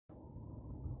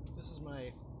This is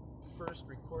my first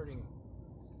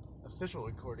official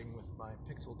recording with my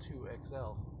Pixel 2 XL.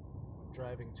 I'm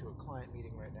driving to a client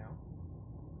meeting right now,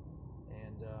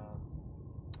 and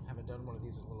haven't done one of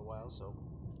these in a little while, so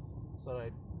thought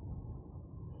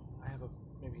I have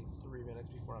maybe 3 minutes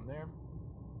before I'm there.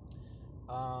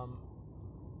 I'm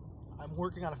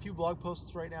working on a few blog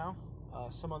posts right now.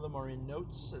 Some of them are in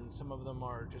notes, and some of them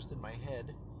are just in my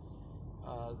head.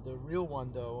 The real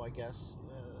one, though, I guess,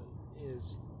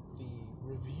 is the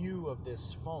review of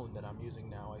this phone that I'm using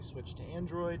now. I switched to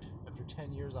Android after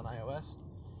 10 years on iOS.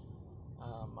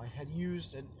 I had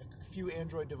used a few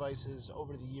Android devices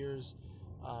over the years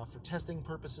for testing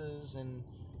purposes and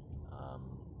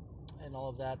all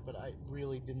of that, but I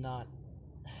really did not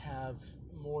have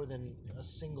more than a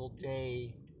single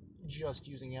day just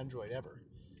using Android ever.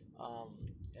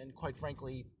 And quite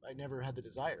frankly, I never had the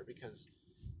desire because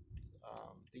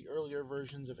the earlier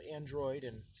versions of Android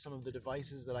and some of the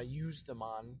devices that I used them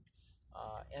on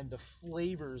and the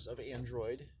flavors of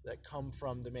Android that come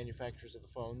from the manufacturers of the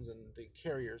phones and the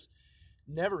carriers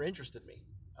never interested me.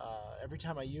 Every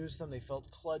time I used them, they felt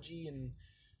kludgy and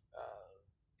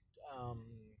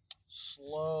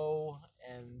slow,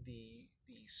 and the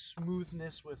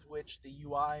smoothness with which the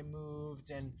UI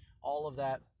moved and all of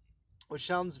that, which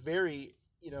sounds very,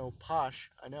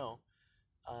 posh, I know.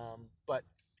 But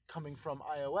coming from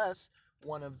iOS,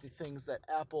 one of the things that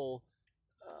Apple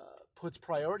puts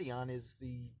priority on is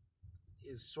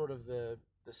sort of the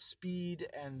speed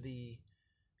and the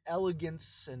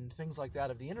elegance and things like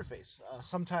that of the interface.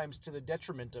 Sometimes to the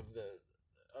detriment of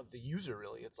the user.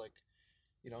 Really, it's like,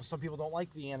 some people don't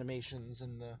like the animations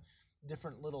and the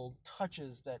different little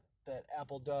touches that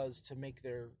Apple does to make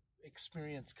their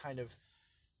experience kind of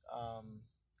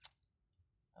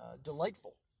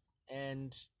delightful.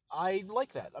 And I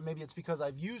like that. Maybe it's because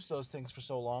I've used those things for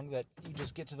so long that you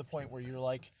just get to the point where you're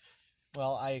like,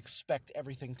 well, I expect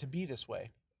everything to be this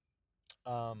way.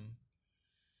 But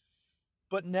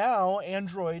now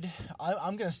Android,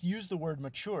 I'm going to use the word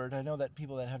matured. I know that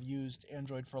people that have used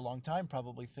Android for a long time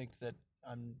probably think that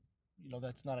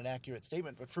that's not an accurate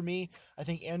statement. But for me, I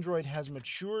think Android has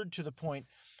matured to the point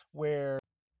where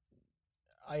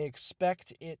I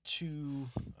expect it to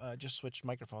just switch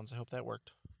microphones. I hope that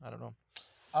worked. I don't know.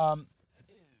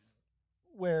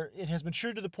 Where it has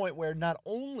matured to the point where not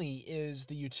only is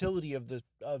the utility of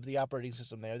the operating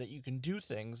system there, that you can do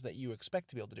things that you expect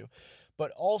to be able to do,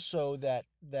 but also that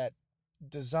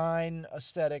design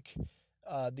aesthetic,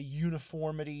 the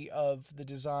uniformity of the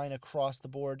design across the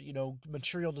board.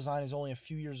 Material design is only a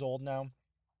few years old now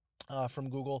from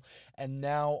Google, and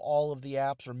now all of the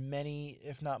apps, or many,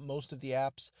 if not most of the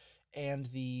apps, and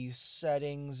the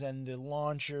settings and the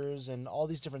launchers and all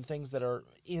these different things that are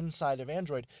inside of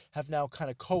Android have now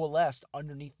kind of coalesced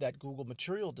underneath that Google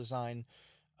Material Design,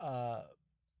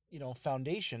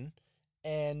 foundation,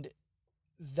 and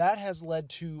that has led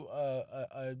to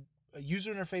a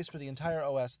user interface for the entire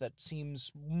OS that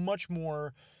seems much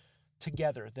more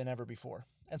together than ever before.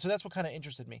 And so that's what kind of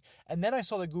interested me. And then I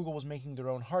saw that Google was making their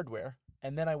own hardware,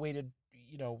 and then I waited,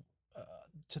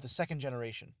 to the second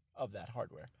generation of that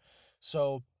hardware.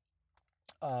 So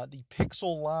the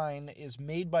Pixel line is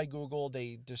made by Google.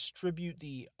 They distribute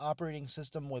the operating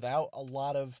system without a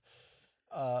lot of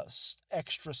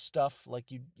extra stuff. Like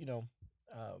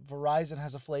Verizon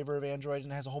has a flavor of Android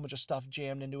and has a whole bunch of stuff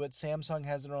jammed into it. Samsung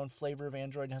has their own flavor of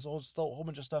Android and has a whole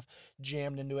bunch of stuff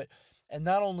jammed into it. And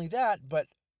not only that, but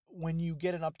when you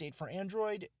get an update for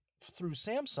Android through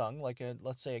Samsung, like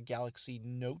let's say a Galaxy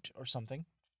Note or something,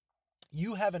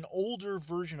 you have an older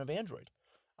version of Android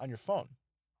on your phone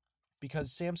because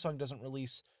Samsung doesn't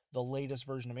release the latest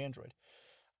version of Android.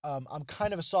 I'm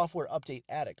kind of a software update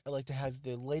addict. I like to have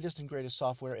the latest and greatest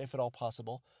software, if at all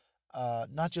possible,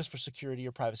 not just for security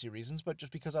or privacy reasons, but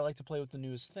just because I like to play with the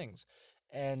newest things.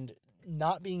 And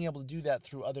not being able to do that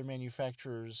through other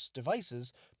manufacturers'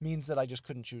 devices means that I just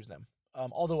couldn't choose them.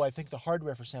 Although I think the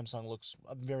hardware for Samsung looks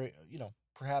very,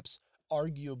 perhaps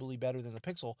arguably better than the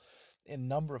Pixel in a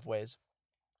number of ways,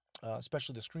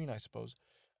 especially the screen, I suppose.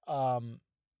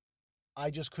 I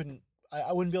just couldn't,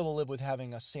 I wouldn't be able to live with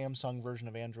having a Samsung version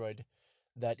of Android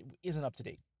that isn't up to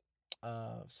date.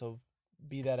 So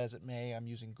be that as it may, I'm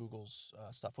using Google's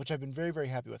stuff, which I've been very, very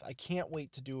happy with. I can't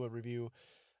wait to do a review.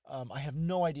 I have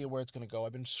no idea where it's going to go.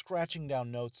 I've been scratching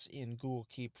down notes in Google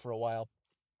Keep for a while.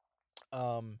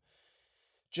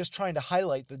 Just trying to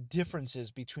highlight the differences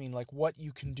between like what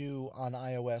you can do on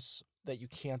iOS that you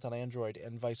can't on Android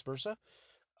and vice versa.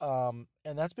 And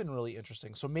that's been really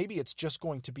interesting. So maybe it's just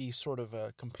going to be sort of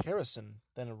a comparison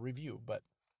than a review, but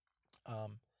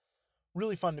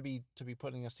really fun to be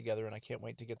putting this together, and I can't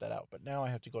wait to get that out. But now I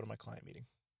have to go to my client meeting.